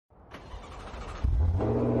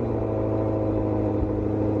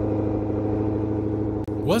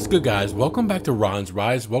What's good, guys? Welcome back to Ron's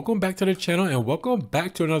Rides. Welcome back to the channel and welcome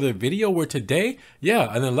back to another video where today,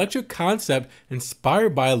 an electric concept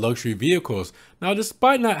inspired by luxury vehicles. Now,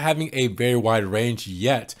 despite not having a very wide range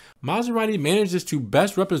yet, Maserati manages to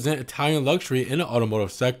best represent Italian luxury in the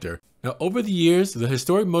automotive sector. Now, over the years, the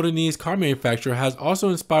historic Modenese car manufacturer has also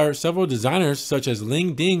inspired several designers such as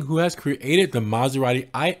Ling Ding, who has created the Maserati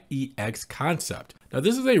IEX concept. Now,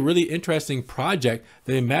 this is a really interesting project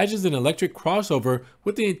that imagines an electric crossover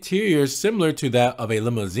with the interiors similar to that of a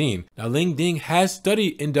limousine. Now, Ling Ding has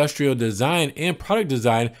studied industrial design and product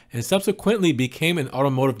design and subsequently became an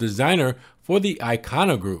automotive designer for the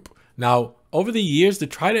Icona Group. Now, over the years, the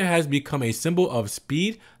Trident has become a symbol of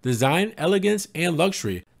speed, design, elegance, and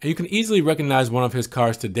luxury. And you can easily recognize one of his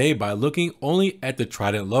cars today by looking only at the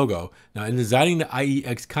Trident logo. Now, in designing the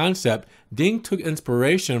IEX concept, Ding took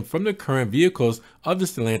inspiration from the current vehicles of the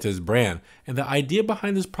Stellantis brand. And the idea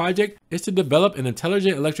behind this project is to develop an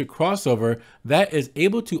intelligent electric crossover that is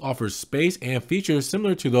able to offer space and features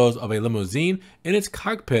similar to those of a limousine in its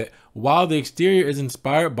cockpit, while the exterior is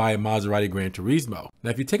inspired by a Maserati Gran Turismo. Now,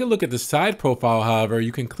 if you take a look at the side profile, however,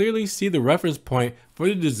 you can clearly see the reference point for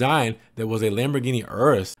the design that was a Lamborghini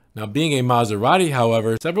Urus. Now, being a Maserati,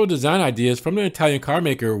 however, several design ideas from the Italian car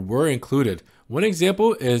maker were included. One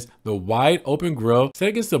example is the wide open grille set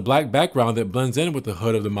against the black background that blends in with the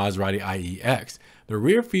hood of the Maserati IEX. The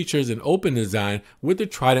rear features an open design with the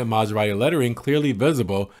Trident Maserati lettering clearly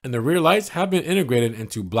visible, and the rear lights have been integrated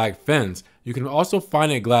into black fins. You can also find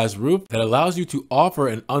a glass roof that allows you to offer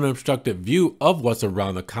an unobstructed view of what's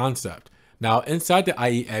around the concept. Now, inside the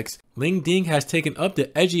IEX, Ling Ding has taken up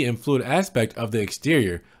the edgy and fluid aspect of the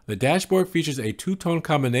exterior. The dashboard features a two-tone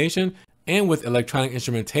combination and with electronic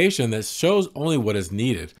instrumentation that shows only what is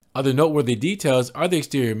needed. Other noteworthy details are the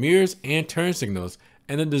exterior mirrors and turn signals,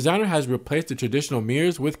 and the designer has replaced the traditional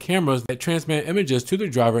mirrors with cameras that transmit images to the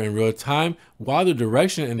driver in real time, while the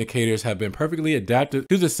direction indicators have been perfectly adapted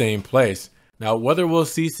to the same place. Now, whether we'll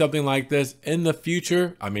see something like this in the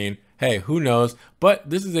future, hey, who knows? But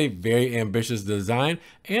this is a very ambitious design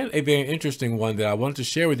and a very interesting one that I wanted to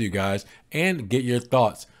share with you guys and get your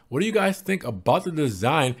thoughts. What do you guys think about the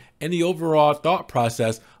design and the overall thought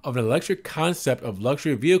process of an electric concept of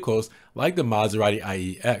luxury vehicles like the Maserati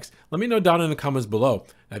IEX? Let me know down in the comments below.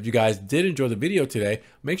 Now, if you guys did enjoy the video today,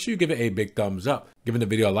 make sure you give it a big thumbs up. Giving the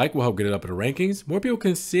video a like will help get it up in the rankings. More people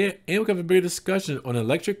can see it, and we can have a bigger discussion on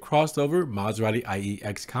electric crossover Maserati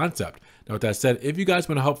IEX concept. Now, with that said, if you guys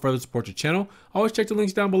want to help further support your channel, always check the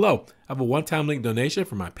links down below. I have a one-time link donation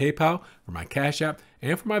for my PayPal, for my Cash App,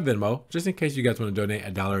 and for my Venmo, just in case you guys want to donate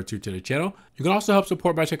 $1 or $2 to the channel. You can also help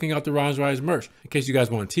support by checking out the Ron's Rides merch, in case you guys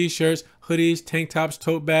want t-shirts, hoodies, tank tops,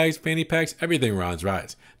 tote bags, fanny packs, everything Ron's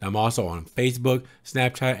Rides. Now, I'm also on Facebook,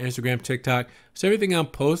 Snapchat, Instagram, TikTok, so everything I'm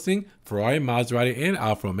posting, Ferrari, Maserati, and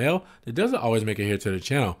Alfa Romeo, that doesn't always make it here to the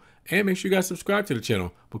channel. And make sure you guys subscribe to the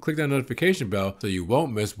channel, but click that notification bell so you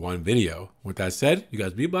won't miss one video. With that said, you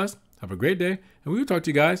guys be blessed, have a great day, and we will talk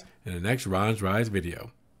to you guys in the next Ron's Rides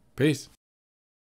video. Peace.